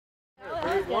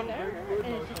one very fluid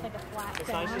motion. It's just like a flat thing. It's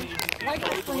nice and easy. Like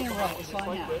a spring roll, so I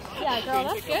know. Yeah, girl,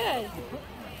 that's good.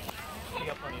 You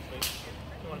got plenty of space.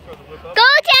 You want to throw the whip up? Go,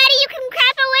 Daddy! You can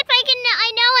crack a whip.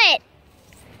 I know it.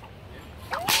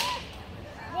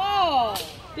 Whoa!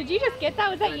 Did you just get that?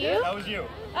 Was that you? That was you.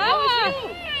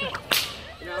 Oh!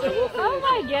 You know, I will say Oh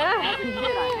my God! as a kid,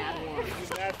 I had one,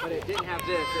 but it didn't have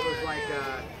this. It was like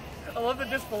I love the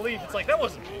disbelief. It's like, that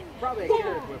wasn't probably a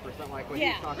carrot whip or something like what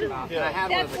he's talking about. Yeah. And I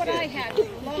had That's one as a what kid. I had.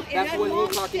 That's what he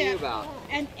was talking to you about.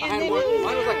 And I had then one.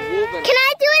 Mine was like woven. Can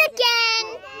I do it again?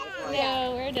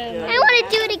 No, we're done. I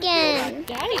want to do it again.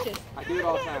 Daddy just. I do it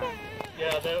all the time.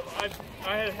 Yeah,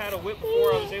 I had a whip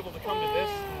before I was able to come to this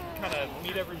and kind of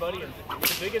meet everybody, and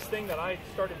the biggest thing that I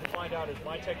started to find out is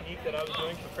my technique that I was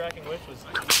doing for cracking whips was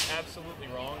absolutely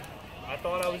wrong. I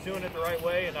thought I was doing it the right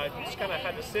way, and I just kind of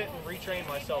had to sit and retrain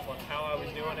myself on how I was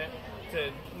doing it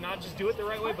to not just do it the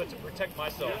right way, but to protect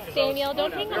myself. Samuel,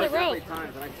 don't hang on the rope.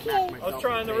 I was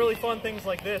trying the really fun things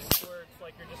like this, where it's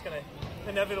like you're just going to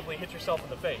inevitably hit yourself in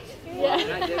the face. Yeah.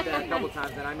 And I did that a couple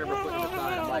times, and I remember putting it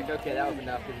aside. I'm like, okay, that was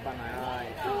enough because by my eye,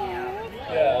 it freaked me out.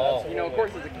 Yeah. You know, of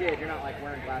course, as a kid, you're not like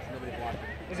wearing glasses, nobody's watching.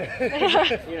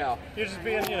 You know. You're just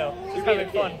being, you're having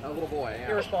fun. A little boy.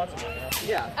 Yeah. Irresponsible.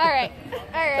 Yeah. All right.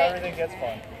 Everything gets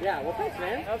fun. Yeah, well, thanks,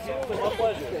 man. Absolutely, my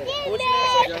pleasure. What's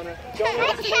your name? Jonah.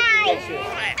 Thank you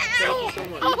so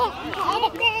much.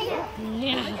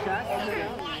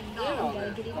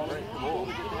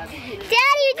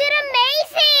 Dad, you did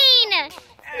amazing!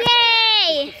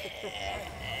 Yay!